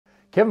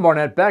Kevin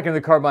Barnett back in the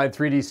Carbide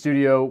 3D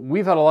studio.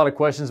 We've had a lot of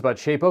questions about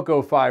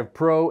Shapeoko 5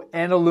 Pro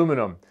and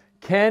aluminum.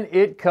 Can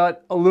it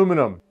cut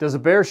aluminum? Does a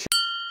bare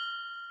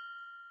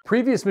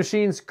Previous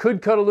machines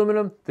could cut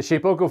aluminum. The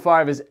Shapeoko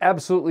 5 is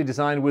absolutely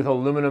designed with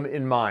aluminum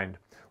in mind.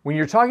 When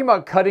you're talking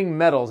about cutting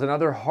metals and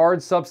other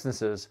hard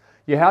substances,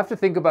 you have to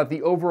think about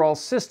the overall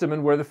system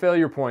and where the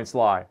failure points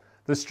lie.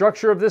 The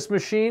structure of this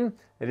machine,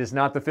 it is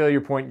not the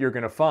failure point you're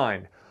going to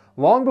find.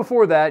 Long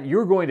before that,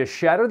 you're going to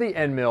shatter the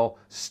end mill,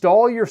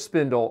 stall your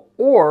spindle,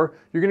 or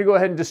you're going to go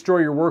ahead and destroy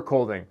your work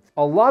holding.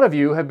 A lot of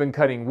you have been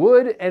cutting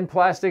wood and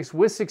plastics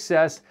with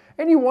success,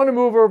 and you want to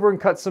move over and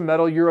cut some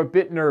metal. You're a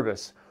bit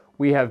nervous.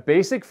 We have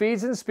basic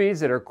feeds and speeds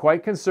that are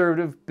quite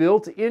conservative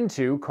built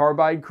into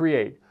Carbide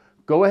Create.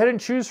 Go ahead and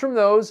choose from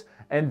those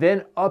and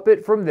then up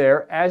it from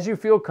there as you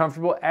feel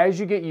comfortable, as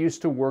you get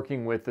used to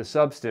working with the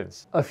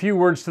substance. A few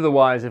words to the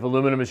wise if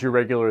aluminum is your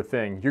regular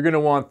thing. You're going to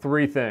want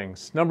three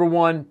things. Number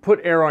one,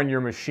 put air on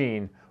your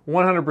machine.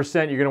 100%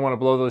 you're going to want to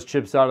blow those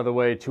chips out of the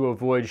way to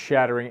avoid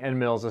shattering end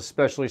mills,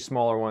 especially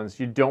smaller ones.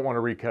 You don't want to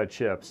recut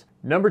chips.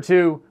 Number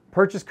two,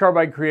 purchase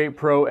Carbide Create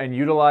Pro and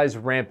utilize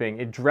ramping.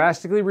 It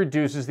drastically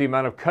reduces the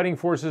amount of cutting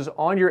forces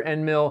on your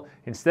end mill.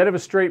 Instead of a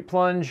straight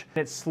plunge,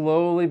 it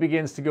slowly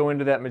begins to go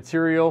into that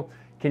material.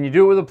 Can you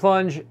do it with a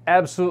plunge?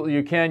 Absolutely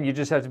you can. You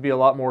just have to be a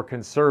lot more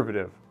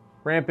conservative.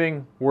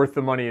 Ramping, worth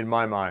the money in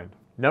my mind.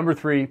 Number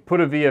three, put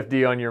a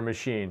VFD on your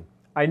machine.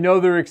 I know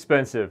they're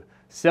expensive.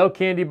 Sell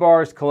candy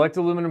bars, collect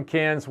aluminum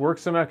cans, work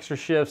some extra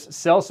shifts,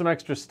 sell some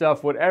extra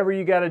stuff, whatever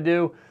you got to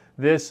do.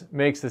 This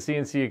makes the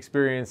CNC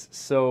experience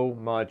so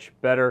much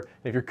better.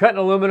 If you're cutting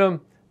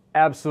aluminum,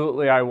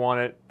 absolutely I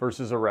want it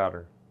versus a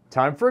router.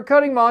 Time for a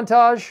cutting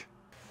montage.